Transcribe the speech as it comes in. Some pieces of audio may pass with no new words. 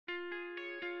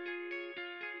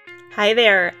Hi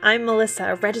there, I'm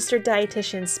Melissa, a registered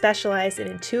dietitian specialized in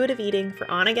intuitive eating for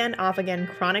on-again, off-again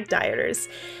chronic dieters.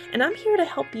 And I'm here to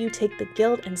help you take the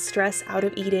guilt and stress out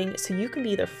of eating so you can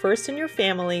be the first in your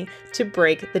family to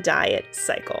break the diet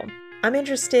cycle. I'm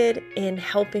interested in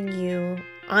helping you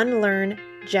unlearn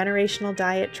generational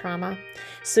diet trauma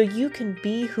so you can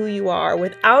be who you are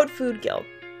without food guilt.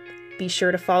 Be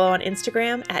sure to follow on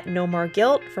Instagram at No More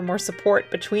Guilt for more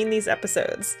support between these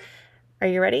episodes. Are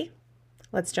you ready?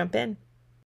 Let's jump in.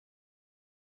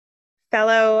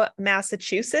 Fellow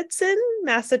Massachusettsan,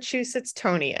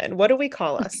 Massachusettstonian, what do we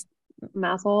call us?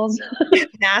 Massholes.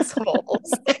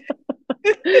 Massholes.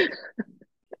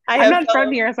 I'm not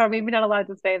from here, so I'm maybe not allowed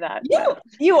to say that.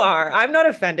 You are. I'm not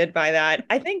offended by that.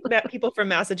 I think that people from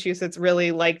Massachusetts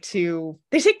really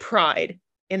they take pride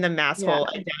in the masshole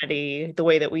identity, the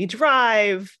way that we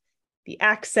drive, the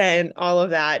accent, all of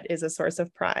that is a source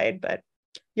of pride, but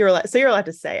you're allowed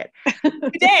to say it.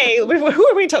 Today, who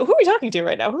are we talking to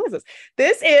right now? Who is this?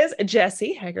 This is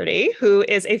Jessie Hegarty, who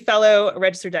is a fellow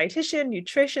registered dietitian,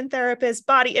 nutrition therapist,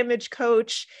 body image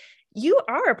coach. You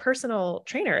are a personal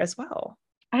trainer as well.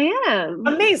 I am.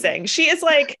 Amazing. She is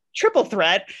like triple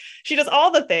threat. She does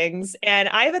all the things. And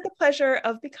I've had the pleasure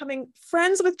of becoming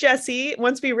friends with Jessie.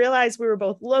 Once we realized we were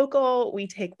both local, we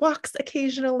take walks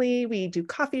occasionally, we do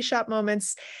coffee shop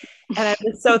moments. And I'm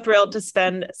just so thrilled to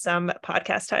spend some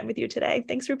podcast time with you today.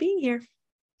 Thanks for being here.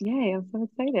 Yay, I'm so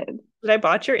excited. Did I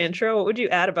botch your intro? What would you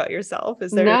add about yourself?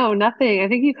 No, nothing. I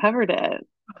think you covered it.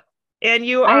 And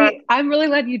you are. I'm really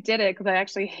glad you did it because I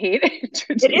actually hate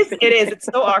introducing. It is. It's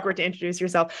so awkward to introduce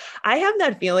yourself. I have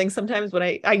that feeling sometimes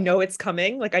when I know it's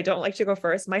coming. Like I don't like to go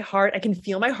first. I can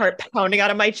feel my heart pounding out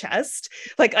of my chest.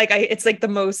 It's like the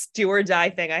most do or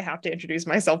die thing. I have to introduce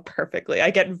myself perfectly.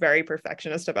 I get very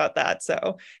perfectionist about that.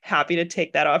 So happy to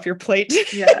take that off your plate.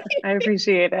 Yeah, I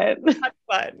appreciate it.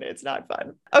 It's not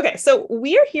fun. Okay, so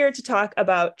we're here to talk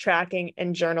about tracking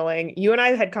and journaling. You and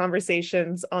I had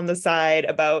conversations on the side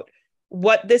about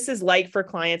what this is like for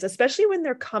clients, especially when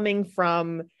they're coming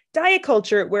from diet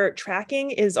culture where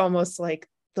tracking is almost like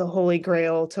the holy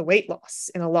grail to weight loss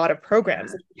in a lot of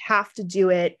programs. You have to do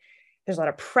it. There's a lot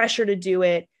of pressure to do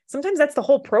it. Sometimes that's the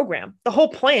whole program. The whole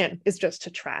plan is just to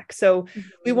track. So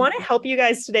we want to help you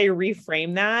guys today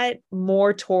reframe that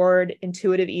more toward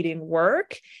intuitive eating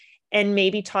work and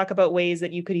maybe talk about ways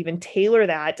that you could even tailor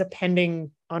that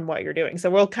depending on what you're doing. So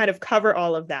we'll kind of cover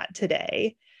all of that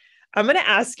today. I'm going to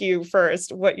ask you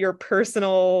first what your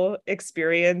personal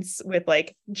experience with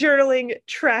like journaling,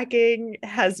 tracking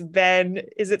has been.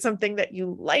 Is it something that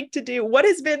you like to do? What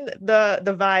has been the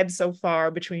vibe so far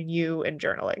between you and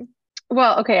journaling?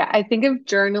 Well, okay, I think of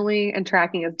journaling and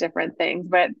tracking as different things,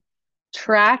 but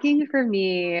tracking for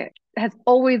me has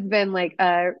always been like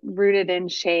a rooted in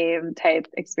shame type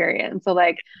experience. So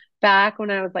like back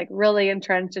when I was like really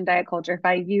entrenched in diet culture, if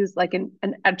I used like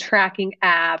a tracking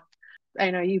app, I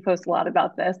know you post a lot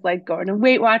about this, like going to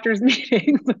Weight Watchers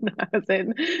meetings when I was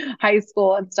in high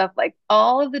school and stuff, like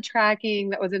all of the tracking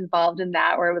that was involved in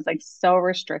that, where it was like so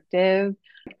restrictive.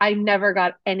 I never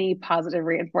got any positive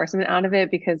reinforcement out of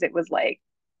it because it was like,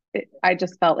 I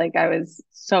just felt like I was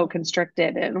so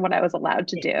constricted in what I was allowed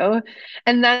to do.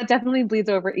 And that definitely bleeds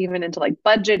over even into like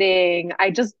budgeting.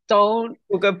 I just don't,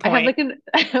 Well, good point.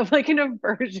 I have like an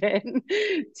aversion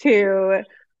to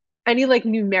any like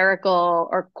numerical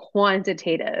or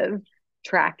quantitative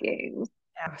tracking.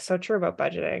 Yeah, so true about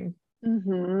budgeting.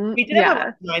 We did have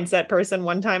Yeah. a mindset person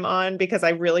one time on because I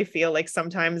really feel like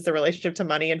sometimes the relationship to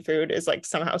money and food is like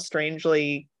somehow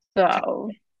strangely So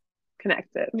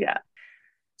connected. Yeah.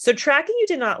 So tracking you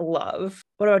did not love.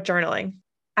 What about journaling?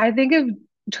 I think of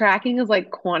tracking as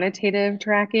like quantitative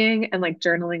tracking and like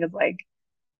journaling is like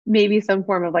maybe some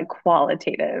form of like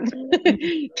qualitative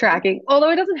tracking, although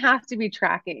it doesn't have to be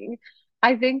tracking.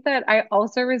 I think that I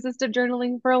also resisted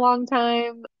journaling for a long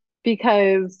time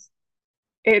because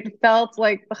it felt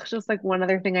like ugh, just like one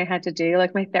other thing I had to do.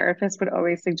 Like my therapist would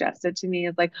always suggest it to me.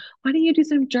 It's like, why don't you do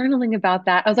some journaling about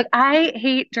that? I was like, I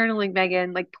hate journaling,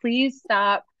 Megan. Like, please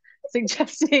stop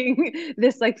suggesting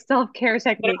this like self-care Get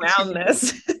technique to around me.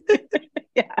 this.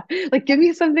 Yeah. Like, give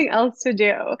me something else to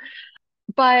do.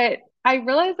 But I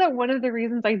realized that one of the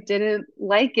reasons I didn't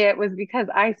like it was because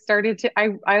I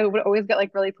would always get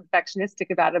like really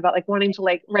perfectionistic about like wanting to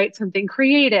like write something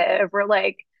creative or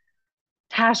like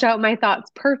hash out my thoughts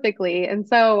perfectly. And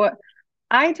so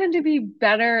I tend to be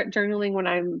better at journaling when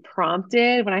I'm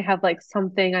prompted, when I have like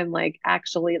something I'm like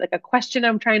actually like a question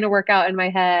I'm trying to work out in my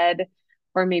head,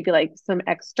 or maybe like some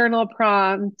external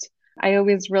prompt. I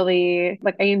always really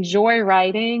like, I enjoy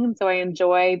writing. So I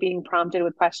enjoy being prompted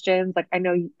with questions. Like,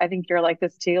 I think you're like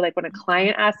this too. Like when a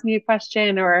client asks me a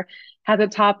question or has a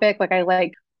topic, like I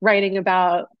like writing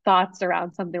about thoughts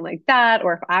around something like that.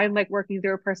 Or if I'm like working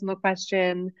through a personal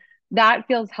question, that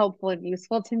feels helpful and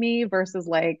useful to me versus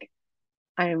like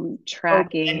I'm Open-ended.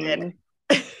 tracking.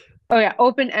 Oh yeah,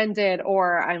 open-ended,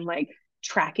 or I'm like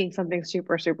tracking something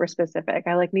super, super specific.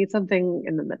 I like need something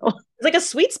in the middle. It's like a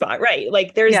sweet spot, right?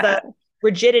 Like there's Yeah. the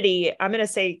rigidity. I'm going to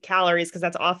say calories because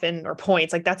that's often, or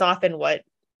points, like that's often what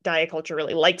diet culture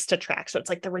really likes to track. So it's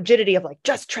like the rigidity of like,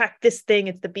 just track this thing.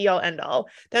 It's the be all end all.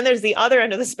 Then there's the other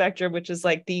end of the spectrum, which is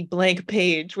like the blank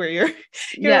page where you're like,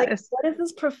 Yes. what is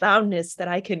this profoundness that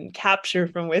I can capture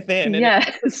from within? And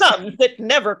Yes. it comes, it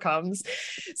never comes.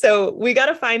 So we got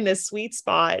to find this sweet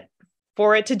spot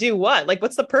for it to do what? Like,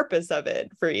 what's the purpose of it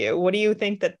for you? What do you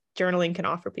think that journaling can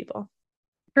offer people?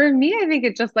 For me, I think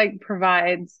it just like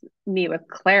provides me with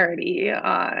clarity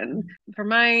on, for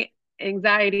my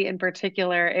anxiety in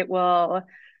particular, it will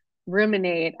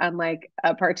ruminate on like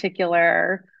a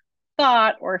particular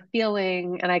thought or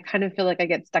feeling. And I kind of feel like I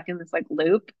get stuck in this like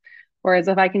loop. Whereas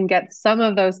if I can get some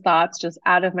of those thoughts just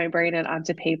out of my brain and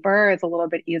onto paper, it's a little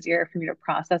bit easier for me to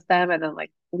process them and then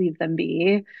like leave them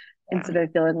be Yeah. instead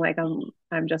of feeling like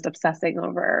I'm just obsessing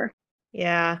over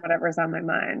Yeah. whatever's on my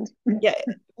mind. Yeah.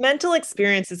 Mental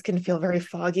experiences can feel very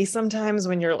foggy sometimes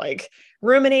when you're like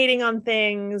ruminating on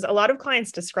things. A lot of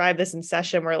clients describe this in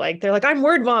session where like they're like, I'm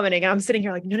word vomiting. And I'm sitting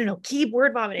here like, no, no, no, keep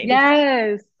word vomiting.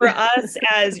 Because Yes. for us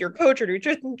as your coach or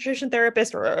nutrition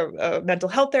therapist or a mental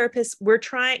health therapist,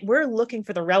 we're looking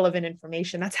for the relevant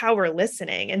information. That's how we're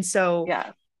listening. And so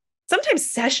Yeah.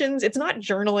 sometimes sessions, it's not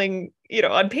journaling,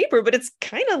 on paper, but it's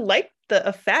kind of like the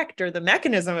effect or the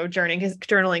mechanism of journaling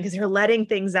because you're letting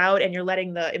things out and you're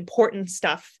letting the important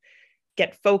stuff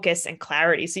get focus and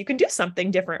clarity. So you can do something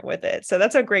different with it. So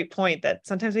that's a great point that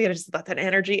sometimes we gotta just let that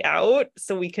energy out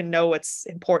so we can know what's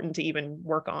important to even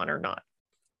work on or not.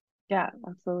 Yeah,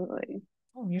 absolutely.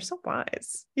 Oh, you're so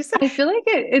wise. You said, I feel like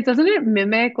it doesn't it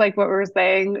mimic like what we were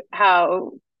saying,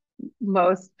 how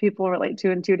most people relate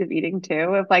to intuitive eating too.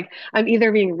 Of like, I'm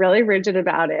either being really rigid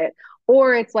about it,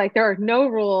 or it's like there are no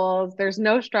rules, there's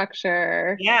no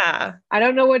structure. yeah, I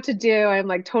don't know what to do. I'm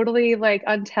like totally like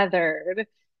untethered.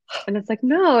 And it's like,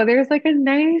 no, there's like a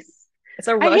nice, it's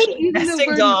a I hate Russian using the nesting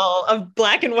word, doll of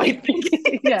black and white thinking.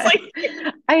 It's yes. like,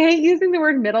 I hate using the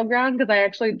word middle ground because I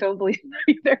actually don't believe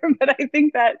that either. But I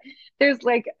think that there's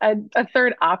like a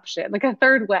third option, like a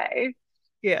third way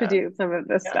to yeah, do some of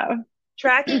this yeah. stuff.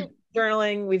 Tracking,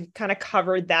 journaling, we've kind of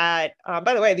covered that.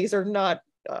 By the way, these are not,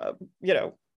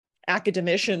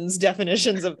 academicians'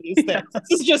 definitions of these things. Yeah.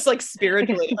 This is just like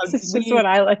spiritually how This is just we what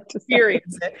I like to say.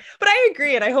 experience it. But I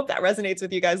agree, and I hope that resonates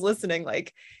with you guys listening.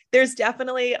 Like, there's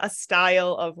definitely a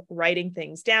style of writing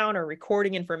things down or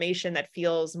recording information that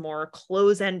feels more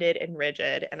close-ended and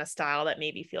rigid, and a style that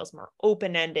maybe feels more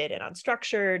open-ended and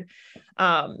unstructured.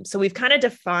 So we've kind of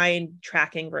defined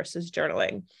tracking versus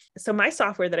journaling. So my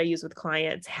software that I use with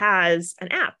clients has an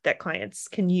app that clients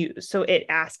can use. So it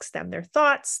asks them their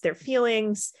thoughts, their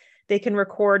feelings. They can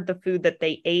record the food that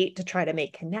they ate to try to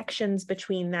make connections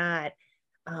between that.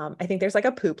 I think there's like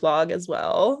a poop log as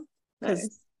well because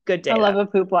Nice. good I data. love a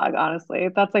poop log, honestly.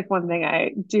 That's like one thing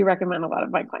I do recommend a lot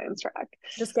of my clients track.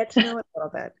 Just get to know it a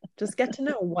little bit. Just get to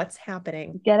know what's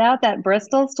happening. Get out that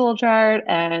Bristol stool chart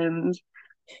and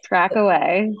track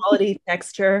away. Quality,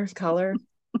 texture, color,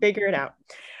 figure it out.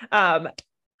 Um,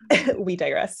 we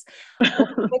digress.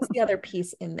 What's the other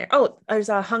piece in there? Oh, there's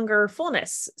a hunger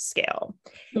fullness scale.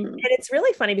 Hmm. And it's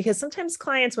really funny because sometimes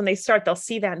clients, when they start, they'll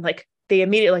see that and like they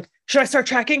immediately like, should I start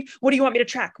tracking? What do you want me to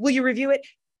track? Will you review it?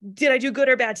 Did I do good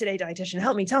or bad today, dietitian?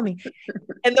 Help me, tell me.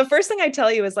 And the first thing I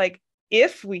tell you is like,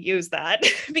 if we use that,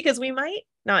 because we might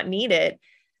not need it,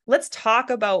 let's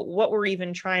talk about what we're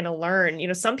even trying to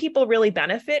learn. Some people really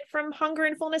benefit from hunger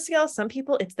and fullness scales. Some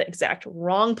people, it's the exact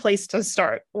wrong place to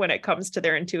start when it comes to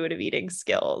their intuitive eating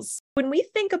skills. When we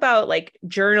think about like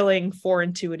journaling for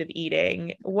intuitive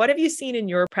eating, what have you seen in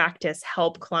your practice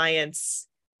help clients?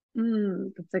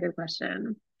 That's a good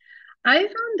question. I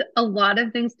found a lot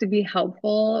of things to be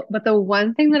helpful, but the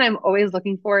one thing that I'm always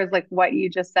looking for is like what you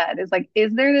just said is like,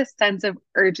 is there this sense of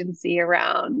urgency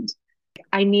around,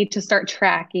 I need to start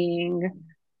tracking,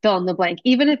 fill in the blank,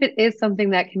 even if it is something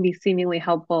that can be seemingly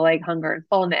helpful, like hunger and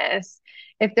fullness.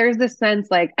 If there's this sense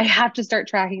like, I have to start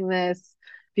tracking this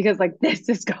because like this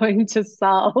is going to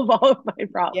solve all of my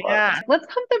problems. Yeah. Let's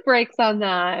pump the brakes on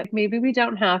that. Maybe we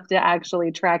don't have to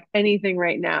actually track anything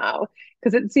right now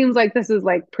because it seems like this is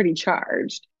like pretty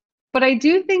charged. But I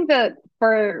do think that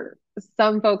for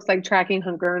some folks like tracking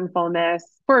hunger and fullness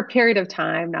for a period of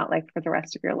time, not like for the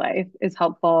rest of your life, is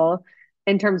helpful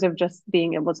in terms of just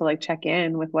being able to like check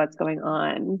in with what's going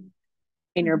on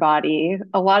in your body.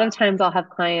 A lot of times I'll have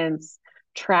clients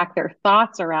track their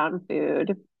thoughts around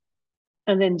food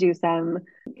and then do some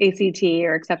ACT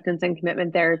or acceptance and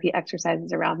commitment therapy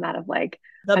exercises around that of like,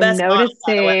 The I'm best model,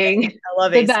 by the way. noticing I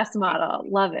love the ACT. best model.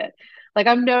 Love it. Like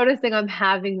I'm noticing I'm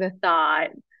having the thought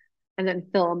and then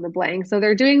fill in the blank. So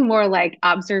they're doing more like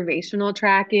observational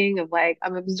tracking of like,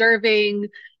 I'm observing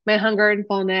my hunger and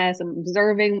fullness. I'm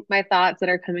observing my thoughts that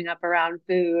are coming up around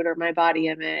food or my body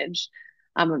image.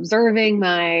 I'm observing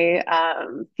my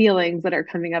feelings that are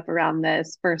coming up around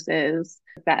this versus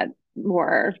that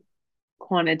more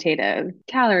quantitative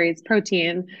calories,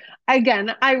 protein.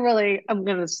 Again, I'm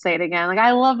going to say it again. Like,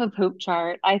 I love a poop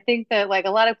chart. I think that, like,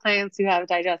 a lot of clients who have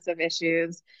digestive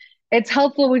issues, it's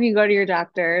helpful when you go to your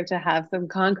doctor to have some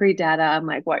concrete data on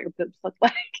like what your poops look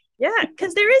like. Yeah,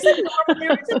 because there is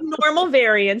a normal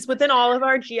variance within all of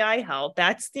our GI health.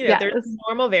 That's, Yes. there's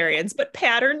normal variance, but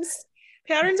patterns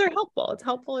are helpful. It's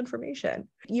helpful information.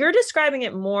 You're describing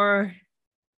it more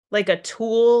like a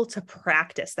tool to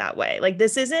practice that way. Like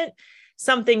this isn't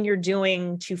something you're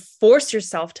doing to force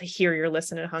yourself to hear your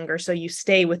listen and hunger so you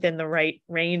stay within the right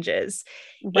ranges.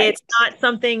 Right. It's not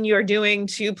something you're doing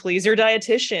to please your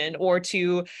dietitian or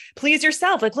to please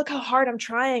yourself. Like, look how hard I'm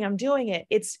trying, I'm doing it.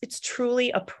 It's truly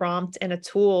a prompt and a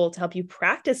tool to help you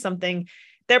practice something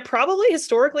that probably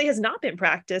historically has not been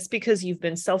practiced because you've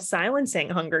been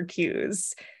self-silencing hunger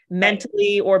cues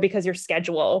mentally, or because your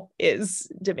schedule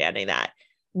is demanding that.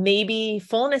 Maybe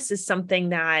fullness is something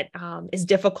that is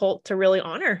difficult to really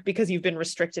honor because you've been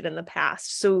restricted in the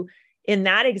past. So in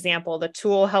that example, the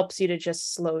tool helps you to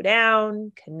just slow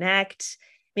down, connect,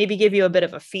 maybe give you a bit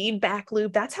of a feedback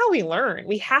loop. That's how we learn.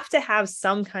 We have to have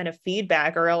some kind of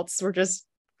feedback or else we're just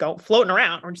floating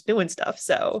around. We're just doing stuff.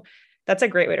 So that's a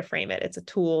great way to frame it. It's a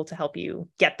tool to help you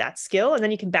get that skill, and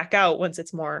then you can back out once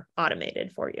it's more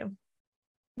automated for you.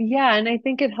 Yeah. And I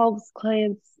think it helps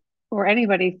clients or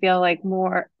anybody feel like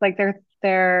more like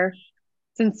their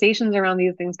sensations around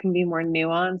these things can be more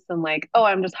nuanced than like, oh,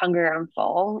 I'm just hungry or I'm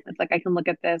full. It's like I can look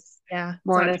at this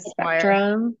more on a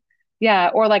spectrum.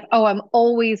 Yeah. Or like, oh, I'm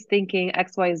always thinking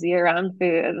XYZ around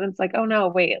food. And it's like, oh no,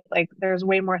 wait, like there's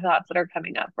way more thoughts that are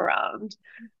coming up around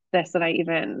this than I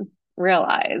even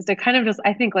realized. It kind of just,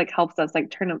 I think, like helps us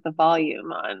like turn up the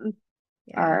volume on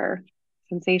our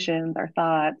sensations, our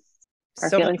thoughts, our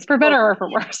feelings, for better or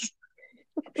for worse.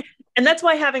 And that's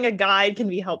why having a guide can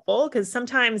be helpful, because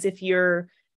sometimes if you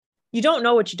don't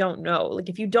know what you don't know, like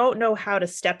if you don't know how to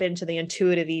step into the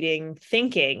intuitive eating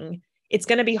thinking, it's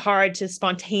going to be hard to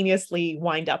spontaneously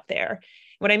wind up there.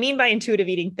 What I mean by intuitive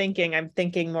eating thinking, I'm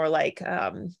thinking more like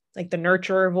the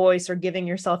nurturer voice, or giving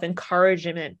yourself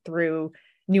encouragement through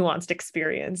nuanced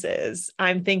experiences.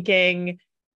 I'm thinking,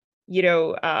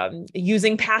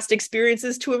 using past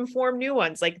experiences to inform new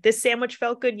ones. Like, this sandwich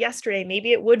felt good yesterday,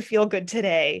 maybe it would feel good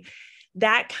today.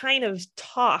 That kind of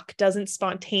talk doesn't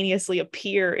spontaneously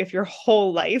appear if your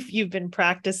whole life you've been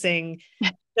practicing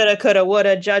shoulda, coulda,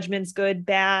 woulda, judgments, good,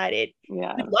 bad. I'd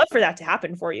love for that to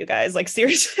happen for you guys. Like,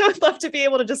 seriously, I would love to be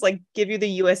able to just like give you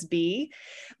the USB,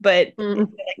 but like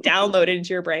download it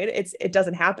into your brain. It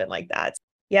doesn't happen like that.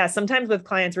 Yeah, sometimes with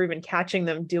clients, we're even catching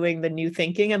them doing the new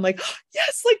thinking and like, oh,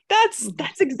 yes, like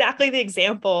that's exactly the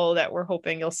example that we're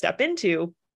hoping you'll step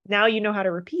into. Now you know how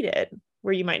to repeat it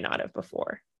where you might not have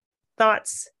before.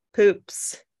 Thoughts,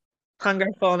 poops, hunger,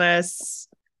 fullness,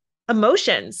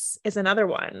 emotions is another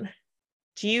one.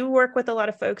 Do you work with a lot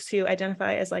of folks who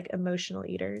identify as like emotional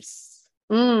eaters?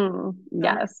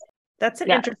 Yes. That's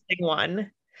an interesting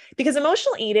one. Because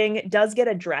emotional eating does get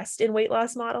addressed in weight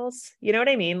loss models. You know what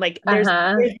I mean? Like there's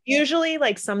usually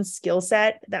like some skill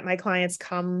set that my clients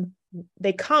come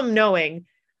knowing,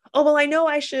 oh, well, I know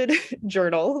I should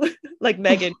journal like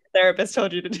Megan, therapist,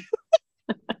 told you to do.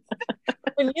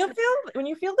 when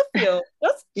you feel the feel,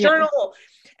 just journal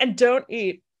and don't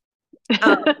eat.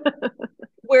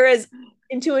 Whereas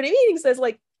intuitive eating says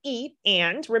like, eat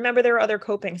and remember there are other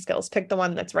coping skills. Pick the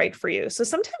one that's right for you. So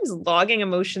sometimes logging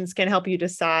emotions can help you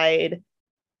decide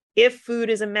if food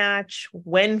is a match,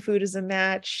 when food is a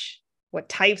match, what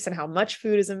types and how much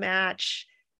food is a match.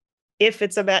 If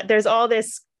it's a match, there's all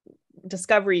this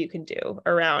discovery you can do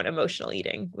around emotional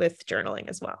eating with journaling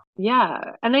as well.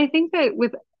 Yeah. And I think that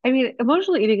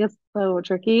emotional eating is so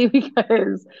tricky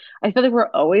because I feel like we're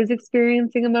always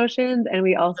experiencing emotions and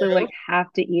we also like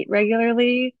have to eat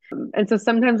regularly. And so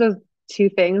sometimes those two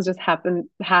things just have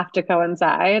to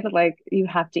coincide. Like you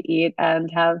have to eat and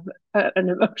have an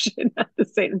emotion at the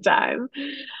same time.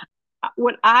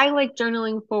 What I like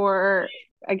journaling for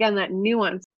again, that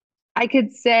nuance. I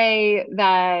could say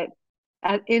that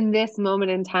in this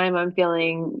moment in time, I'm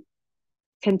feeling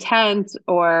content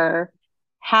or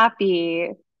happy,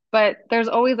 but there's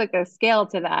always like a scale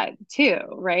to that too,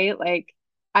 right? Like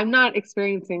I'm not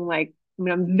experiencing like, I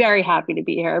mean, I'm very happy to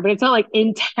be here, but it's not like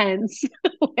intense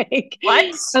like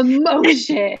What?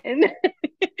 emotion.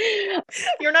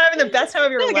 You're not having the best time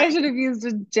of your Like I life. should have used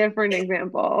a different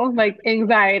example, like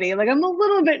anxiety. Like I'm a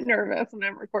little bit nervous when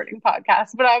I'm recording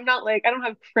podcasts, but I'm not like I don't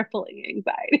have crippling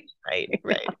anxiety. Right,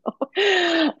 right.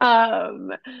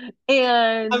 Um,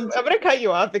 and I'm gonna cut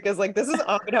you off because like this is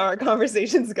often how our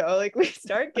conversations go. Like we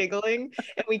start giggling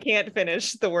and we can't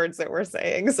finish the words that we're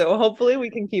saying. So hopefully we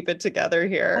can keep it together I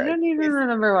here. don't even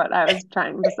remember what I was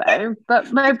trying to say,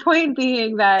 but my point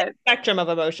being that, Spectrum of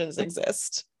emotions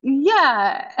exist.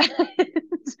 yeah,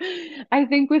 I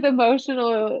think with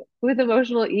emotional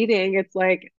eating, it's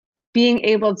like being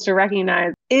able to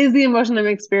recognize, is the emotion I'm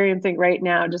experiencing right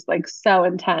now just like so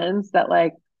intense that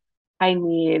like I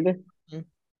need Mhm.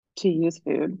 to use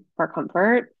food for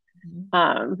comfort?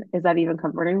 Mhm. Is that even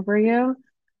comforting for you?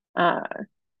 Uh,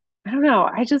 I don't know.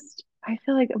 I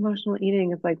feel like emotional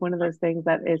eating is like one of those things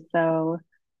that is so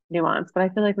nuanced, but I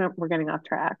feel like we're getting off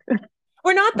track.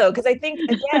 We're not though, because I think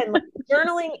again, like,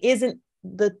 journaling isn't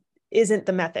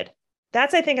the method.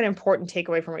 That's I think an important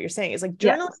takeaway from what you're saying is like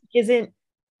Yes. journaling isn't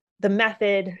the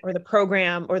method or the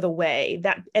program or the way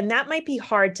that might be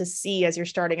hard to see as you're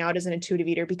starting out as an intuitive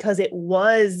eater because it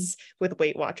was with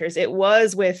Weight Watchers, it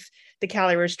was with the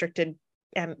calorie restricted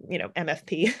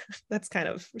MFP. That's kind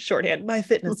of shorthand, my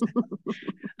fitness.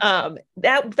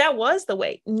 That was the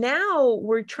way. Now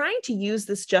we're trying to use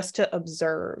this just to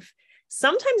observe.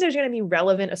 Sometimes there's going to be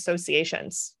relevant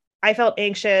associations. I felt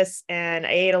anxious and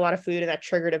I ate a lot of food and that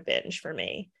triggered a binge for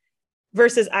me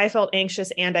versus I felt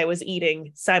anxious and I was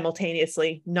eating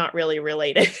simultaneously, not really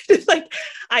related. Like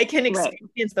I can Right.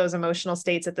 experience those emotional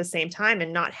states at the same time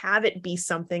and not have it be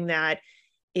something that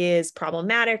is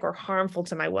problematic or harmful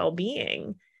to my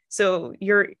well-being. So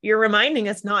you're reminding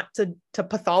us not to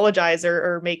pathologize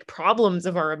or make problems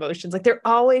of our emotions. Like they're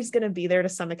always going to be there to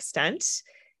some extent.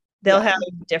 They'll Yeah.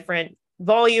 have different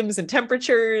volumes and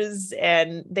temperatures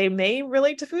and they may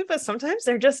relate to food, but sometimes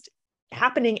they're just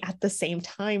happening at the same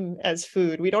time as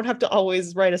food. We don't have to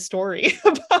always write a story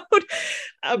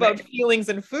about Right. feelings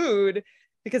and food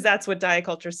because that's what diet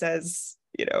culture says,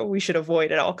 we should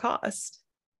avoid at all costs.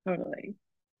 Totally.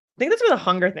 I think that's where the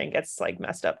hunger thing gets like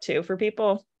messed up too for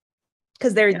people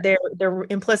because their Yeah. their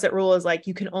implicit rule is like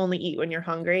you can only eat when you're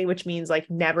hungry, which means like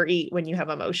never eat when you have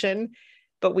emotion.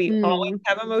 But we always Mm.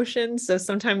 have emotion, so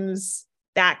sometimes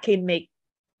that can make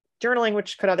journaling,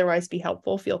 which could otherwise be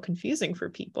helpful, feel confusing for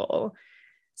people.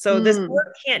 So this Mm.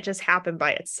 work can't just happen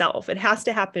by itself. It has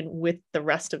to happen with the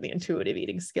rest of the intuitive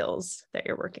eating skills that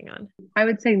you're working on. I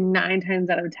would say 9 times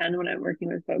out of 10 when I'm working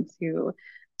with folks who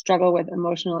struggle with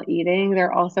emotional eating,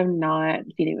 they're also not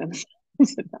feeding themselves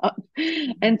enough.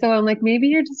 And so I'm like, maybe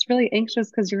you're just really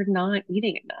anxious because you're not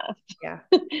eating enough. Yeah.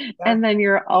 Yeah. And then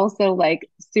you're also like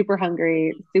super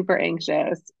hungry, super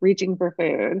anxious, reaching for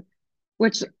food,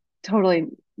 which totally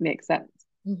makes sense.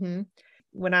 Mm-hmm.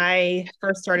 When I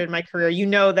first started my career,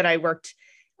 that I worked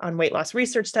on weight loss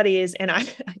research studies, and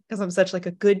because I'm such like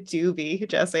a good doobie,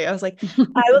 Jesse, I was like,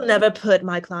 I will never put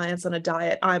my clients on a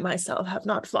diet I myself have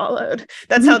not followed.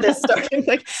 That's how this started.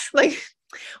 Like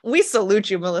we salute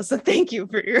you, Melissa. Thank you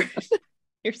for your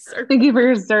service. Thank you for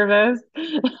your service.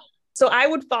 So I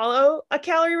would follow a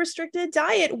calorie restricted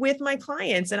diet with my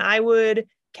clients, and I would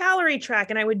calorie track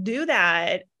and I would do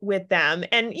that with them.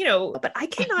 And, but I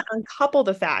cannot uncouple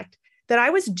the fact that I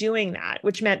was doing that,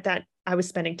 which meant that I was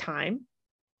spending time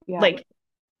Yeah. like,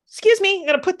 excuse me, I'm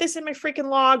going to put this in my freaking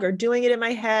log or doing it in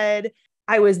my head.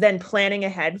 I was then planning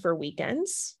ahead for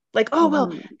weekends. Like, oh, well,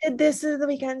 Mhm. did this is the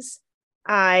weekends.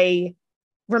 I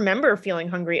remember feeling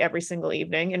hungry every single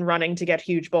evening and running to get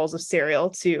huge bowls of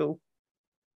cereal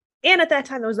and at that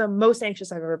time, that was the most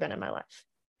anxious I've ever been in my life.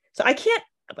 So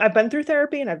I've been through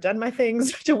therapy and I've done my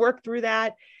things to work through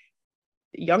that.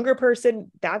 Younger person,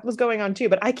 that was going on too,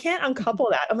 but I can't uncouple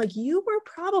that. I'm like, you were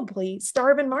probably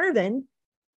starving Marvin.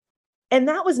 And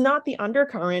that was not the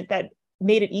undercurrent that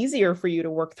made it easier for you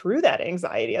to work through that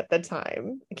anxiety at the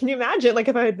time. Can you imagine, like,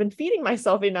 if I had been feeding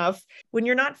myself enough? When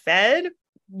you're not fed,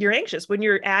 you're anxious. When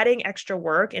you're adding extra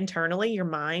work internally, your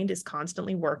mind is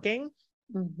constantly working.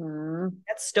 Mhm.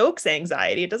 That stokes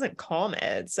anxiety. It doesn't calm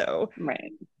it. So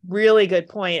Right. really good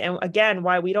point. And again,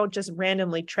 why we don't just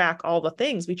randomly track all the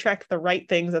things, we track the right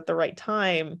things at the right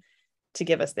time to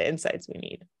give us the insights we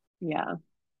need. Yeah.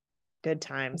 Good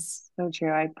times. It's so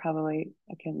true. I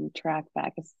can track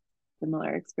back a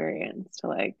similar experience to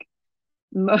like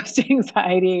most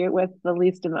anxiety with the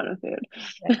least amount of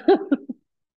Yeah.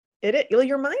 food.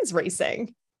 Your mind's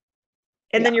racing.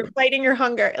 And then Yeah. you're fighting your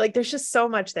hunger. Like there's just so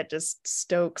much that just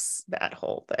stokes that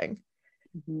whole thing.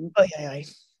 Mm-hmm. Oh, yeah.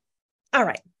 All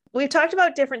right. We've talked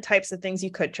about different types of things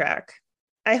you could track.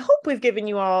 I hope we've given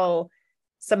you all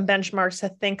some benchmarks to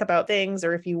think about things,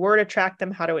 or if you were to track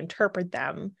them, how to interpret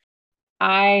them.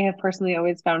 I have personally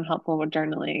always found helpful with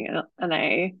journaling, and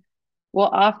I will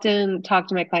often talk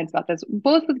to my clients about this,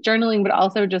 both with journaling, but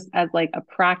also just as like a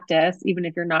practice, even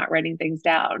if you're not writing things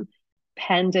down.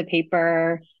 Pen to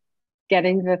paper,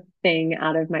 getting the thing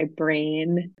out of my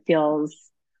brain feels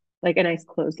like a nice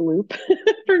closed loop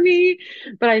for me.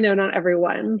 But I know not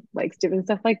everyone likes doing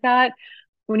stuff like that.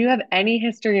 When you have any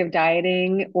history of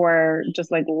dieting or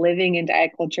just like living in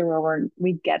diet culture where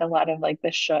we get a lot of like the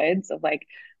shoulds of like,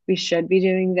 we should be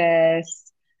doing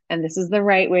this, and this is the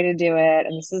right way to do it,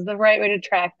 and this is the right way to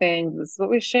track things, this is what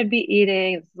we should be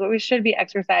eating, this is what we should be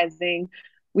exercising,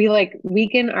 we like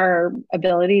weaken our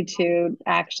ability to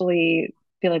actually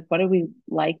feel like, what do we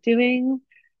like doing?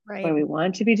 What do Right. we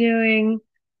want to be doing?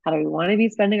 How do we want to be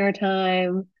spending our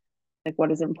time? Like,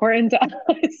 what is important to us?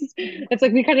 It's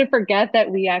like we kind of forget that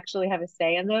we actually have a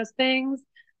say in those things.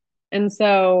 And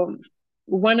so,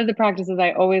 one of the practices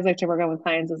I always like to work on with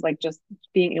clients is like just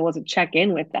being able to check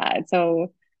in with that.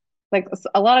 So, like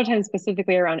a lot of times,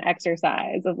 specifically around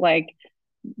exercise, of like,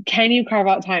 can you carve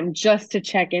out time just to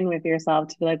check in with yourself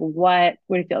to be like, what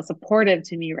would feel supportive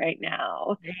to me right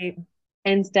now? Right.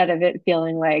 Instead of it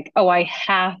feeling like, oh, I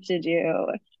have to do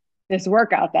this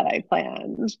workout that I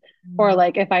planned. Or Mm.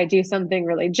 like if I do something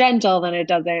really gentle, then it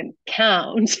doesn't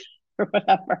count or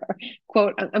whatever.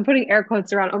 Quote, I'm putting air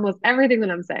quotes around almost everything that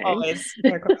I'm saying. Always.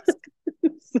 Air quotes.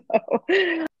 So,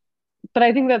 but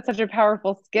I think that's such a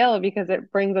powerful skill because it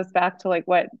brings us back to like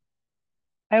what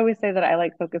I always say, that I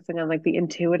like focusing on like the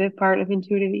intuitive part of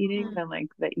intuitive eating than like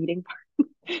the eating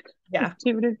part Yeah. of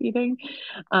intuitive eating.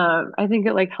 I think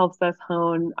it like helps us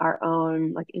hone our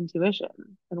own like intuition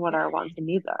and what our wants and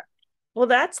needs are. Well,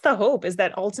 that's the hope, is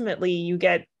that ultimately you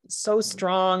get so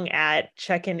strong at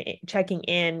checking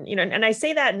in, and I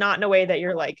say that not in a way that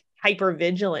you're like hyper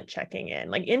vigilant checking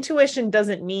in. Like intuition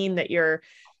doesn't mean that you're,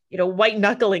 white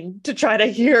knuckling to try to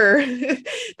hear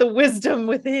the wisdom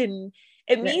within.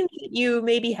 It Right. means that you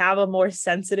maybe have a more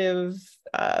sensitive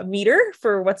meter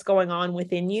for what's going on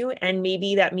within you. And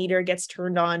maybe that meter gets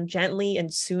turned on gently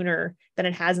and sooner than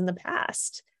it has in the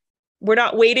past. We're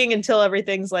not waiting until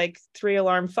everything's like 3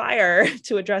 alarm fire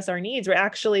to address our needs. We're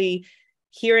actually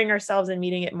hearing ourselves and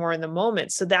meeting it more in the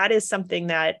moment. So that is something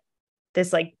that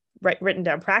this like written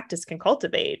down practice can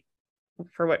cultivate.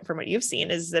 From what you've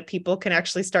seen, is that people can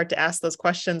actually start to ask those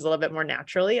questions a little bit more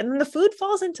naturally, and then the food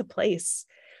falls into place.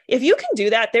 If you can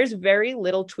do that, there's very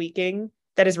little tweaking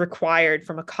that is required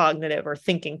from a cognitive or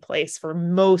thinking place for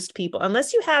most people,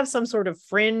 unless you have some sort of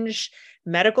fringe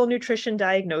medical nutrition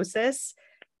diagnosis.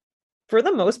 For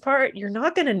the most part, you're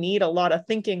not going to need a lot of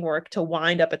thinking work to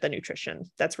wind up at the nutrition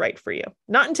that's right for you.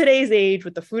 Not in today's age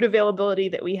with the food availability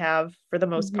that we have for the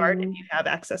most part, if Mm-hmm. you have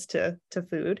access to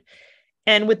food,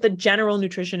 and with the general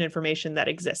nutrition information that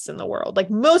exists in the world.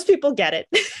 Like most people get it.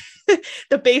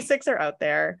 The basics are out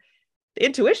there. The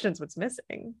intuition is what's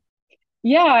missing.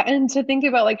 Yeah, and to think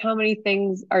about like how many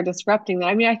things are disrupting that.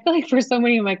 I mean, I feel like for so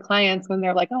many of my clients, when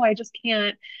they're like, "Oh, I just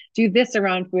can't do this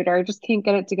around food," or "I just can't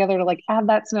get it together to like have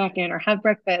that snack in or have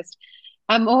breakfast,"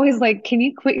 I'm always like, "Can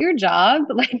you quit your job?"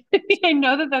 Like, I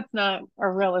know that that's not a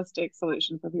realistic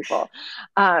solution for people.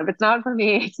 It's not for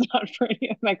me. It's not for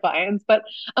any of my clients. But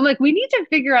I'm like, we need to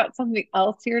figure out something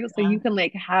else here, so Yeah. you can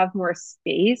like have more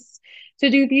space to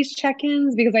do these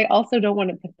check-ins, because I also don't want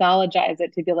to pathologize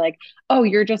it to be like, oh,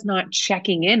 you're just not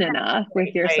checking in enough with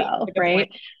Right. yourself, Good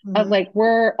point. right? Of Mhm. like,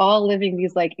 we're all living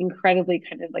these like incredibly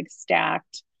kind of like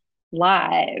stacked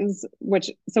lives,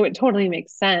 which so it totally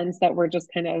makes sense that we're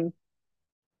just kind of,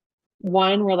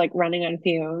 one, we're like running on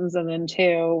fumes, and then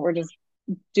two, we're just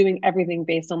doing everything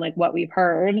based on like what we've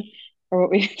heard or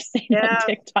what we've seen on Yeah.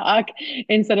 TikTok,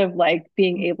 instead of like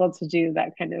being able to do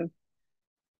that kind of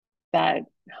that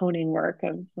honing work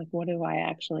of like, what do I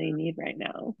actually need right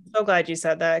now? So glad you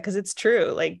said that, because it's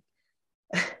true. Like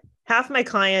half my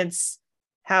clients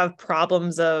have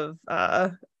problems of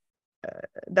that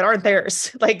aren't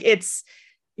theirs. Like Yeah.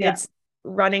 it's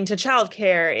running to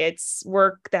childcare, it's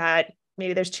work that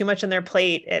maybe there's too much on their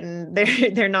plate and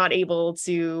they're not able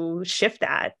to shift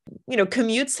that.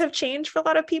 Commutes have changed for a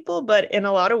lot of people, but in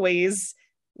a lot of ways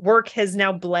work has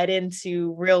now bled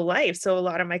into real life. So a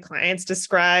lot of my clients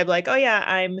describe like, oh yeah,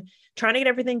 I'm trying to get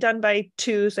everything done by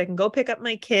 2 so I can go pick up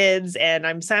my kids, and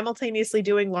I'm simultaneously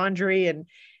doing laundry, and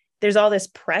there's all this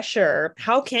pressure.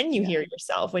 How can you hear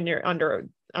yourself when you're under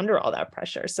all that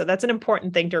pressure? So that's an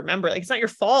important thing to remember. Like, it's not your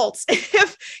fault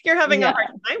if you're having a hard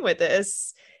time with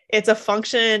this. It's a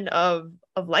function of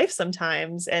life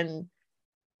sometimes. And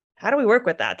how do we work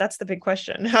with that? That's the big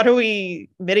question. How do we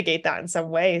mitigate that in some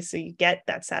way so you get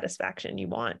that satisfaction you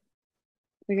want?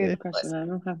 That's a good question. I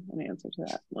don't have an answer to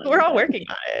that one. We're all working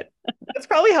on it. It's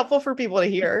probably helpful for people to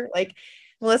hear. Like,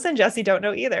 Melissa and Jesse don't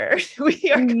know either.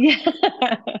 We are,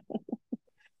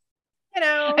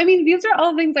 I mean, these are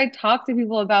all things I talk to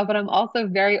people about, but I'm also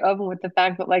very open with the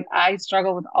fact that like I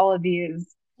struggle with all of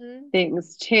these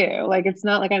things too. Like, it's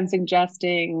not like I'm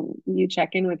suggesting you check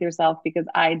in with yourself because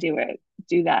I do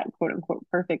that quote unquote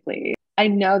perfectly. I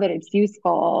know that it's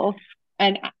useful.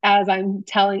 And as I'm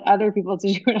telling other people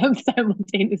to do it, I'm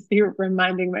simultaneously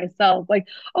reminding myself, like,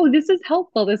 oh, this is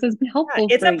helpful. This has been helpful.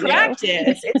 It's a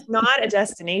practice. It's not a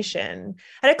destination.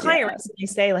 I had a client recently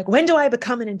say, like, when do I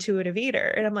become an intuitive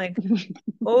eater? And I'm like,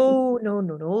 oh,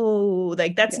 no.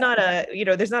 Like, that's not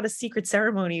there's not a secret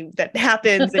ceremony that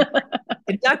happens and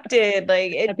conducted.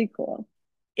 Like, that'd be cool.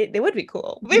 It would be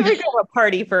cool. Maybe we go to a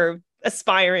party for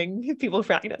aspiring people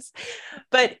practice,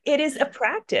 but it is a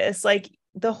practice. Like,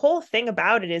 the whole thing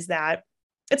about it is that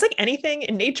it's like anything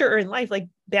in nature or in life, like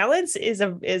balance is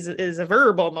a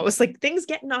verb almost. Like, things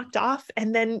get knocked off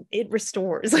and then it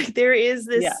restores. Like, there is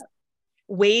this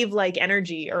wave-like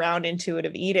energy around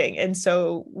intuitive eating. And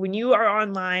so when you are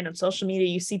online on social media,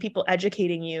 you see people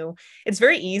educating you, it's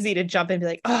very easy to jump in and be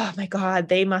like, oh my God,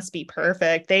 they must be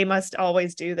perfect. They must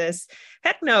always do this.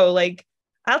 Heck no. Like,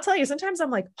 I'll tell you, sometimes I'm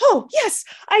like, oh yes,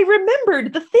 I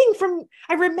remembered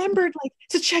like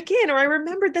to check in, or I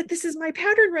remembered that this is my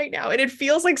pattern right now. And it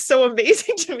feels like so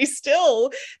amazing to me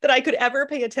still that I could ever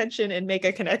pay attention and make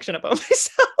a connection about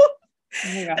myself. Oh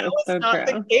my God, that was so not true.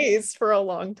 the case for a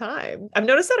long time. I've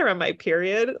noticed that around my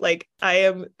period. Like, I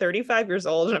am 35 years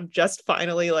old and I'm just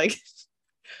finally like,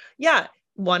 yeah,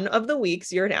 one of the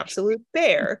weeks you're an absolute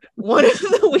bear. One of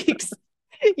the weeks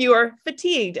you are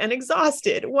fatigued and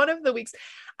exhausted. One of the weeks,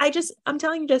 I'm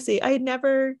telling you, Jesse,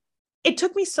 it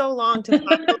took me so long to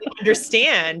finally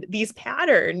understand these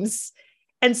patterns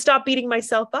and stop beating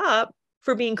myself up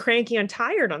for being cranky and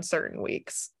tired on certain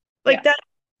weeks. Like, that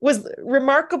was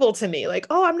remarkable to me. Like,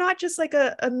 oh, I'm not just like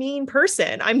a mean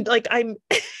person. I'm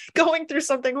going through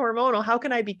something hormonal. How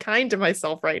can I be kind to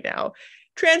myself right now?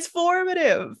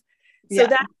 Transformative. So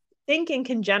that thinking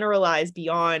can generalize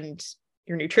beyond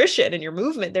your nutrition and your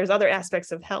movement. There's other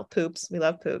aspects of health. Poops. We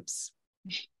love poops.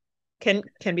 Can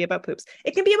be about poops.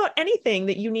 It can be about anything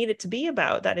that you need it to be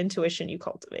about, that intuition you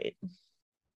cultivate.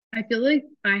 I feel like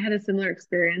I had a similar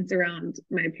experience around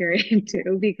my period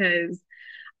too, because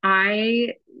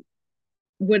I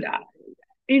would,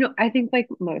 I think like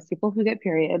most people who get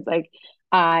periods, like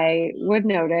I would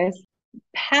notice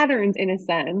patterns in a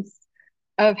sense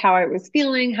of how I was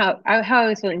feeling, how I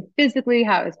was feeling physically,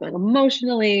 how I was feeling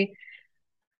emotionally.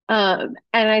 And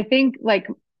I think like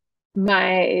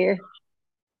my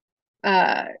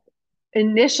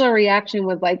initial reaction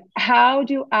was like, how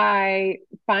do I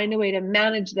find a way to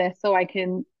manage this so I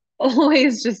can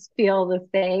always just feel the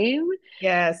same?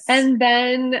 Yes. And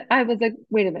then I was like,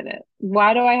 wait a minute,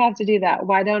 why do I have to do that?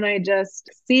 Why don't I just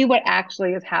see what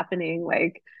actually is happening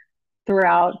like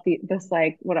throughout this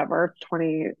like whatever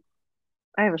 20,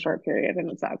 I have a short period and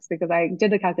it sucks because I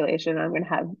did the calculation. I'm going to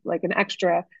have like an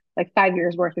extra like 5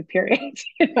 years worth of periods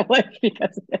in my life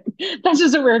because of it. That's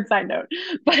just a weird side note.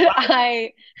 But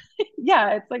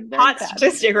it's like hot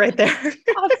statistic right there.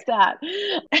 Hot stat.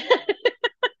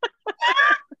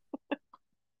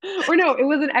 Or no, it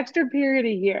was an extra period a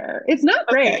year. It's not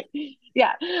great. Okay.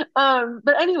 Yeah.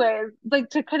 But anyways, like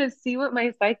to kind of see what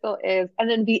my cycle is and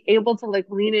then be able to like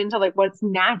lean into like what's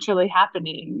naturally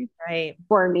happening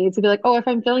for me to be like, oh, if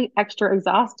I'm feeling extra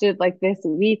exhausted like this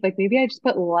week, like maybe I just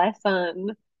put less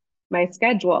on my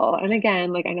schedule. And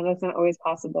again, like I know that's not always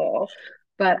possible,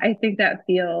 but I think that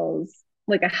feels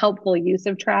like a helpful use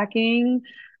of tracking.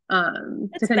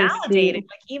 It's validating.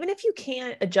 Like, even if you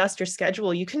can't adjust your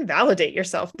schedule, you can validate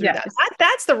yourself through that.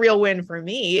 That's the real win for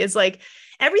me, is like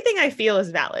everything I feel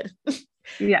is valid.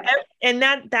 Yeah. And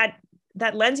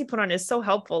that lens you put on is so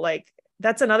helpful. Like,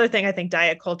 that's another thing I think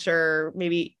diet culture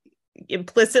maybe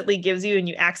implicitly gives you and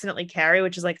you accidentally carry,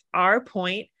 which is like, our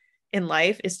point in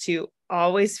life is to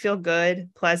always feel good,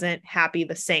 pleasant, happy,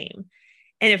 the same.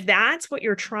 And if that's what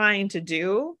you're trying to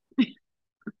do,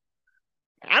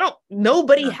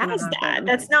 nobody has that.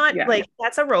 That's not like,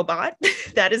 that's a robot.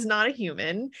 That is not a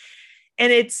human.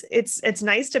 And it's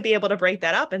nice to be able to break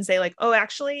that up and say like, oh,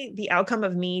 actually the outcome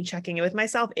of me checking in with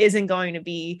myself isn't going to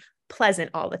be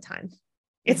pleasant all the time.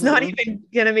 It's not even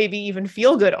going to maybe even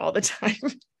feel good all the time.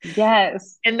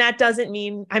 Yes. And that doesn't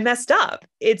mean I messed up.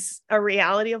 It's a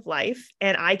reality of life,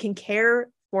 and I can care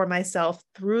for myself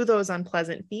through those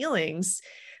unpleasant feelings.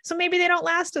 So maybe they don't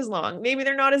last as long. Maybe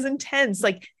they're not as intense.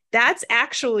 Like, that's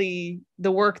actually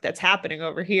the work that's happening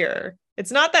over here.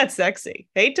 It's not that sexy.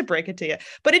 I hate to break it to you,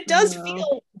 but it does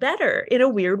feel better in a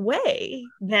weird way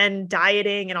than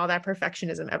dieting and all that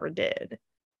perfectionism ever did.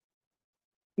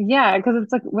 Yeah, because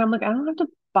it's like when I'm like, I don't have to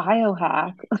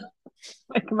biohack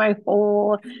like my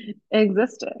whole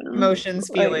existence. Emotions,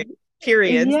 Like, feelings,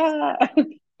 periods, yeah. which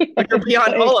are It's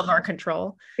beyond like, all of our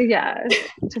control. yeah,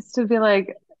 just to be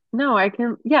like, no, I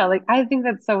can, yeah, like I think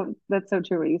that's so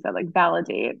true what you said, like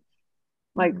validate,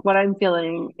 like what I'm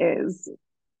feeling is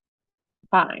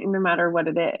fine no matter what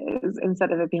it is,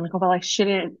 instead of it being like, oh, well, I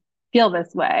shouldn't feel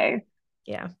this way.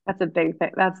 Yeah. That's a big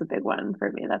thing. That's a big one for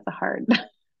me. That's a hard,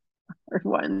 hard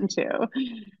one too.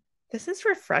 This is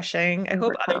refreshing. I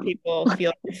hope other Overcome. people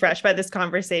feel refreshed by this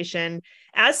conversation.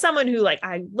 As someone who, like,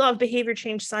 I love behavior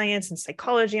change science and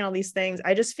psychology and all these things,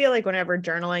 I just feel like whenever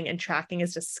journaling and tracking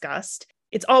is discussed,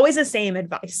 it's always the same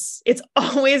advice. It's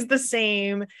always the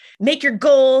same: make your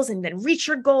goals and then reach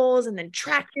your goals and then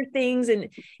track your things. And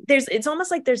it's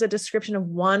almost like there's a description of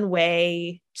one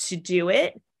way to do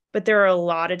it, but there are a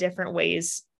lot of different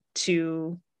ways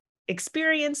to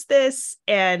experience this.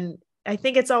 And I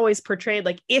think it's always portrayed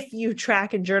like, if you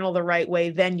track and journal the right way,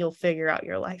 then you'll figure out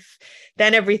your life.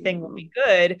 Then everything will be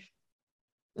good.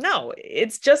 No,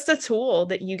 it's just a tool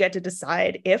that you get to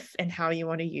decide if and how you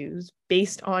want to use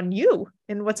based on you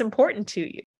and what's important to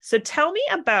you. So tell me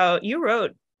about, you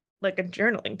wrote like a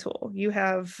journaling tool. You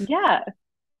have, Yeah,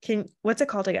 what's it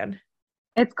called again?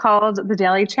 it's called the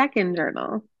Daily Check-In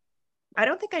Journal. I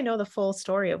don't think I know the full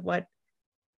story of what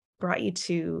brought you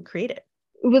to create it.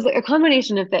 It was like a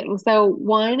combination of things. So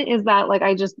one is that like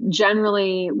I just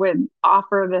generally would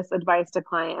offer this advice to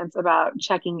clients about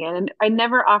checking in. And I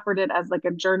never offered it as like a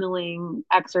journaling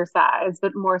exercise,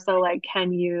 but more so like,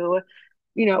 can you,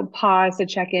 pause to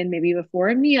check in maybe before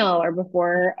a meal or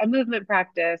before a movement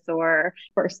practice or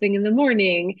first thing in the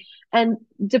morning. And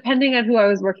depending on who I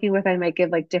was working with, I might give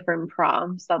like different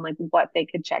prompts on like what they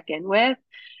could check in with.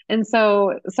 And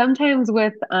so sometimes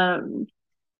with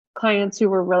clients who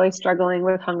were really struggling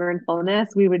with hunger and fullness,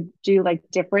 we would do like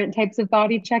different types of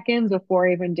body check-ins before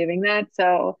even doing that.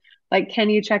 So like, can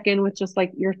you check in with just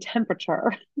like your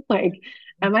temperature? Like,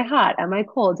 am I hot? Am I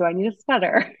cold? Do I need a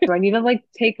sweater? Do I need to like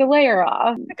take a layer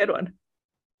off? A good one.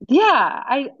 Yeah,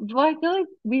 I feel like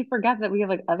we forget that we have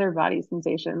like other body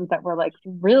sensations that we're like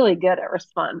really good at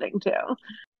responding to.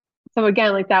 So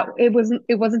again, like that, it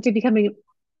wasn't to become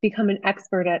an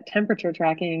expert at temperature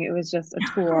tracking. It was just a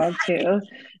tool to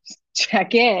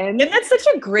check in. And that's such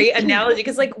a great analogy,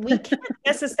 because like, we can't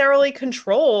necessarily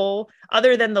control,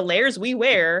 other than the layers we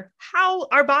wear, how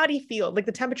our body feels, like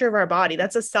the temperature of our body.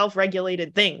 That's a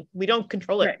self-regulated thing. We don't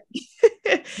control it.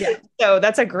 Right. Yeah. So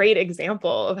that's a great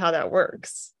example of how that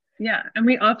works. Yeah. And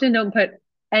we often don't put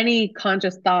any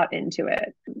conscious thought into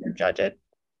it. Or judge it.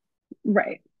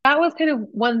 Right. That was kind of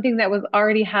one thing that was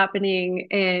already happening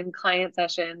in client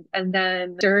sessions. And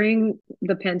then during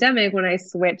the pandemic, when I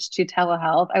switched to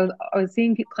telehealth, I was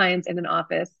seeing clients in an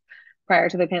office prior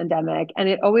to the pandemic. And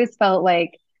it always felt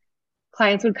like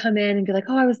clients would come in and be like,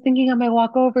 oh, I was thinking on my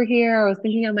walk over here. I was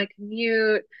thinking on my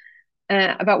commute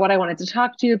about what I wanted to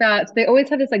talk to you about. So they always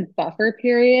had this like buffer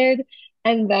period.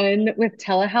 And then with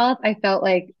telehealth, I felt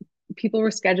like people were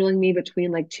scheduling me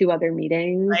between like two other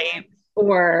meetings. Right.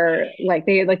 Or like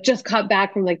they like just got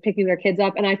back from like picking their kids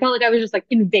up, and I felt like I was just like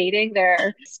invading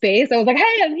their space. I was like,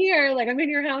 "Hey, I'm here! Like I'm in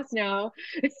your house now."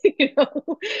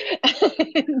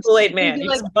 Kool-Aid man, you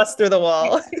like, just bust through the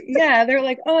wall. Yeah, they're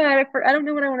like, "Oh, I don't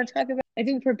know what I want to talk about. I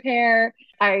didn't prepare."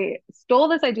 I stole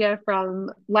this idea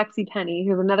from Lexi Penny,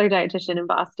 who's another dietitian in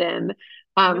Boston,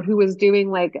 who was doing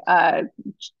like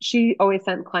she always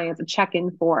sent clients a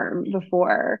check-in form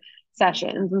before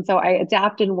sessions. And so I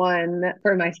adapted one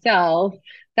for myself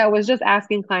that was just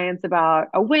asking clients about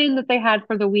a win that they had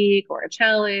for the week or a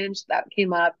challenge that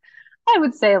came up. I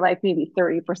would say like maybe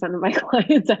 30% of my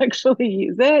clients actually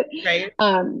use it. Right.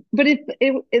 But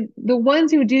the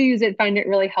ones who do use it find it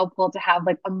really helpful to have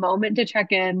like a moment to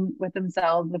check in with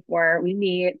themselves before we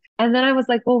meet. And then I was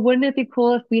like, well, wouldn't it be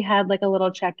cool if we had like a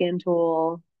little check-in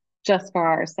tool just for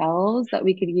ourselves that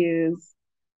we could use?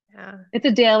 Yeah. It's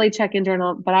a daily check-in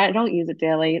journal, but I don't use it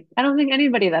daily. I don't think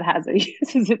anybody that has it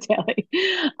uses it daily.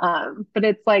 But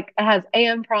it's like, it has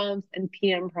AM prompts and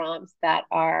PM prompts that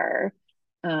are,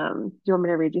 do you want me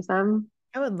to read you some?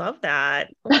 I would love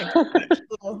that. Oh my gosh,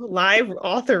 little live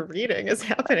author reading is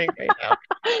happening right now.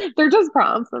 They're just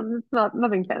prompts. It's not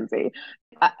nothing fancy.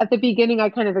 At the beginning, I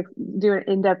kind of do an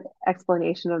in-depth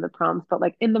explanation of the prompts, but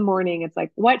like in the morning, it's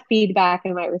like, what feedback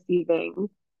am I receiving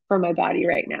from my body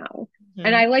right now? And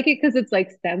Mhm. I like it because it's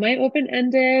like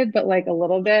semi-open-ended, but like a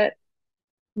little bit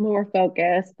more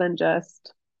focused than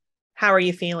just How are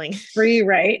you feeling? free,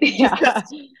 right? Yeah.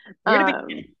 Just where to Um,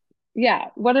 begin? yeah.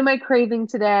 What am I craving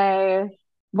today?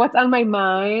 What's on my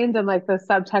mind? And like the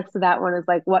subtext of that one is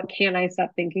like, what can I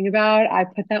stop thinking about? I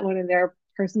put that one in there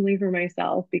personally for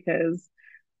myself because,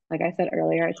 like I said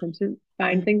earlier, I tend to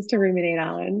find Mhm. things to ruminate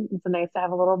on. It's nice to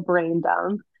have a little brain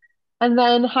dump. And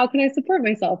then how can I support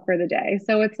myself for the day?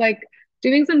 So it's like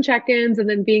doing some check-ins and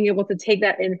then being able to take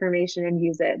that information and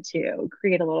use it to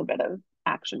create a little bit of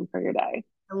action for your day.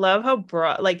 I love how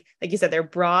broad, like you said, they're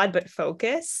broad but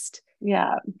focused.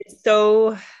 Yeah.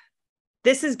 So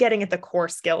this is getting at the core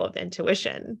skill of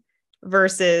intuition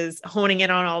versus honing in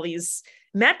on all these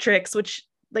metrics, which,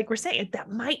 like we're saying,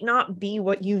 that might not be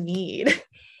what you need.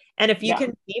 And if you Yeah.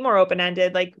 can be more open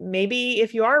ended, like maybe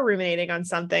if you are ruminating on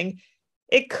something,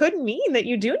 it could mean that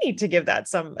you do need to give that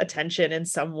some attention in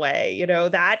some way.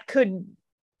 That could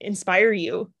inspire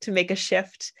you to make a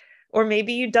shift. Or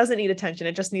maybe it doesn't need attention.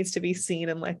 It just needs to be seen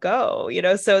and let go.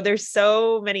 So there's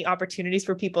so many opportunities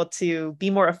for people to be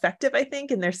more effective, I think,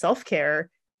 in their self-care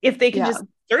if they can Yeah. just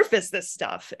surface this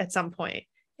stuff at some point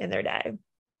in their day.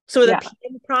 So are the Yeah.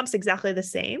 PM prompts exactly the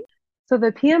same? So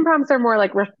the PM prompts are more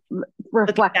like Look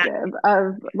at that. reflective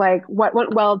of like what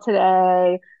went well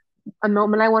today, a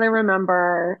moment I want to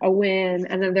remember, a win,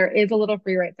 and then there is a little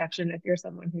free write section if you're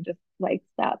someone who just likes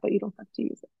that, but you don't have to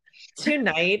use it.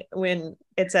 Tonight, when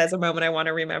it says a moment I want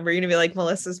to remember, you're gonna be like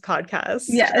Melissa's podcast.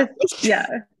 Yes, yeah.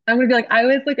 I'm gonna be like, I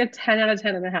was like a 10 out of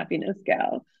 10 on the happiness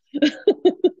scale.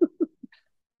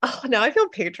 Oh, now I feel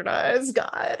patronized.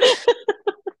 God.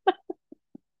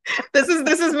 This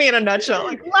is me in a nutshell.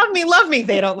 Like, love me.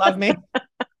 They don't love me.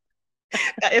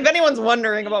 If anyone's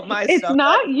wondering about my It's stuff,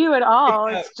 not you at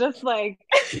all. that's It's just like,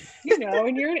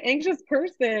 and you're an anxious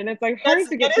person. It's like hard to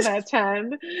that get to is that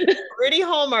 10. pretty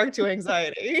hallmark to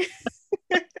anxiety.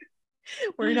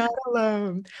 We're not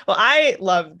alone. Well, I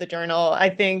love the journal. I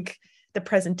think the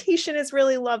presentation is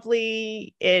really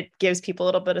lovely. It gives people a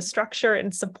little bit of structure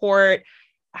and support.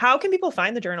 How can people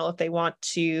find the journal if they want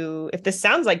to, if this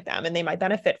sounds like them and they might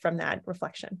benefit from that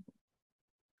reflection?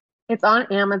 It's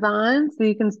on Amazon, so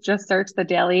you can just search the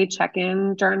daily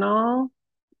check-in journal.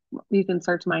 You can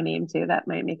search my name too. That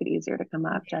might make it easier to come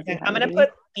up, Jessie I'm going to Kennedy. put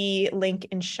the link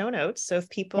in show notes. So if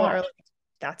people Yeah. are like,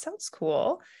 that sounds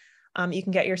cool, you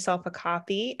can get yourself a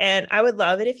copy. And I would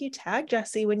love it if you tag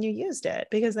Jessie when you used it,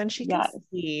 because then she can Yes.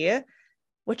 see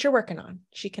what you're working on.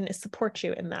 She can support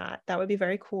you in that. That would be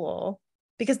very cool.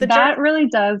 Because the journal, That really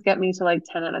does get me to like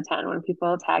 10 out of 10 when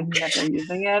people tag me that they're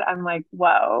using it. I'm like,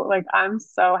 whoa, like I'm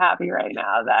so happy right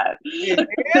now that yeah,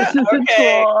 this is a okay.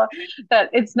 tool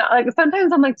that it's not like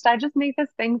sometimes I'm like, should I just make this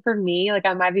thing for me? Like,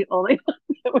 am I the only one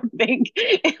that would think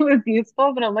it was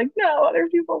useful? But I'm like, no, other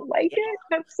people like it.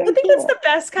 That's so I think that's cool.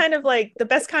 the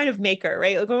best kind of maker,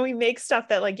 right? Like when we make stuff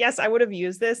that like, yes, I would have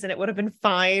used this and it would have been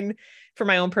fine for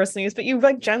my own personal use, but you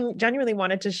like genuinely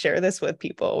wanted to share this with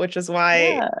people, which is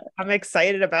why Yeah. I'm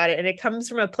excited about it. And it comes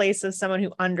from a place of someone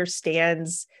who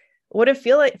understands what it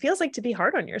feels like to be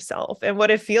hard on yourself and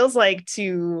what it feels like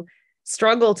to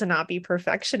struggle to not be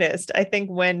perfectionist. I think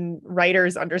when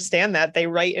writers understand that, they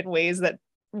write in ways that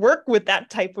work with that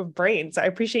type of brain. So I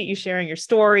appreciate you sharing your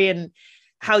story and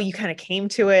how you kind of came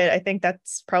to it. I think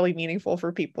that's probably meaningful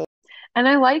for people. And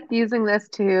I like using this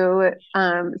too,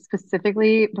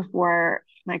 specifically before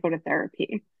I go to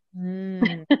therapy.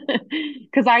 Mm.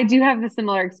 Because I do have a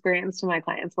similar experience to my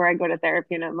clients where I go to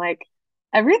therapy and I'm like,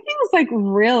 everything's like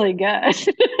really good.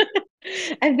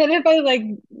 And then if I like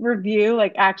review,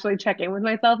 like actually check in with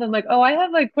myself, I'm like, oh, I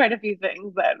have like quite a few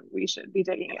things that we should be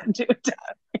digging into.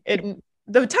 It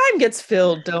the time gets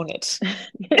filled, don't it?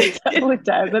 It definitely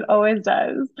does. It always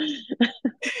does.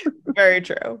 Very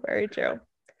true. Very true.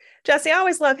 Jessie, I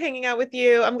always love hanging out with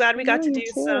you. I'm glad we got Oh, to you do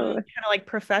some too. kind of like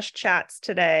profesh chats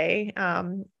today.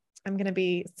 I'm going to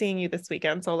be seeing you this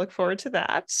weekend, so I'll look forward to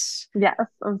that. Yes,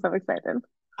 I'm so excited.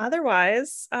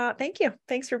 Otherwise, thank you.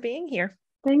 Thanks for being here.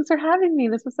 Thanks for having me.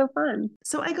 This was so fun.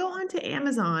 So I go on to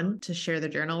Amazon to share the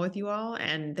journal with you all,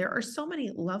 and there are so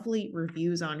many lovely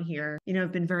reviews on here.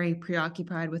 I've been very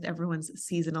preoccupied with everyone's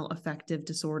seasonal affective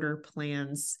disorder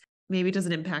plans. Maybe it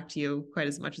doesn't impact you quite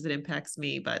as much as it impacts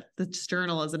me, but this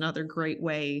journal is another great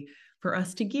way for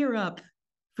us to gear up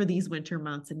for these winter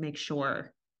months and make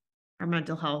sure our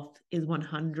mental health is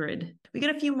 100. We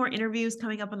got a few more interviews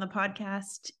coming up on the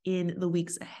podcast in the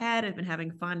weeks ahead. I've been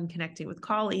having fun connecting with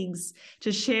colleagues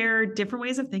to share different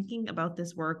ways of thinking about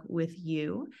this work with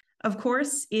you. Of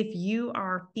course, if you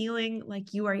are feeling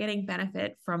like you are getting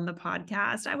benefit from the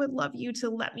podcast, I would love you to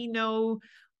let me know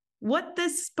what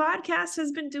this podcast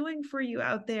has been doing for you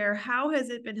out there. How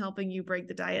has it been helping you break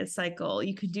the diet cycle?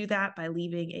 You could do that by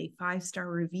leaving a 5-star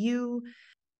review.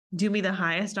 Do me the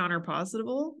highest honor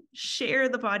possible. Share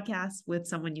the podcast with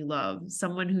someone you love,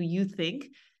 someone who you think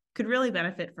could really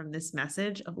benefit from this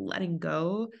message of letting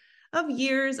go of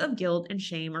years of guilt and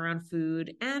shame around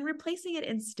food and replacing it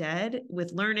instead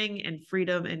with learning and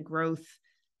freedom and growth.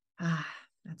 That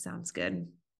sounds good.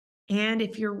 And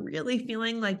if you're really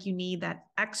feeling like you need that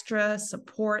extra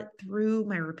support through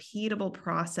my repeatable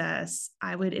process,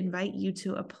 I would invite you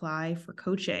to apply for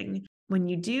coaching. When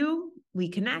you do, we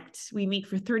connect, we meet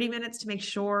for 30 minutes to make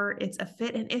sure it's a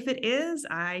fit. And if it is,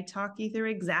 I talk you through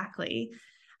exactly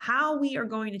how we are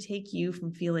going to take you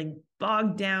from feeling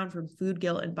bogged down from food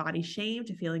guilt and body shame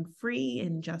to feeling free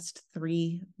in just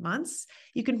 3 months.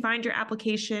 You can find your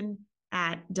application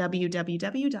at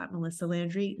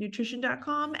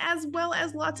www.melissalandrynutrition.com, as well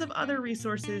as lots of other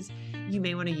resources you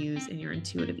may want to use in your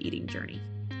intuitive eating journey.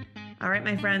 All right,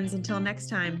 my friends, until next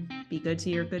time, be good to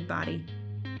your good body.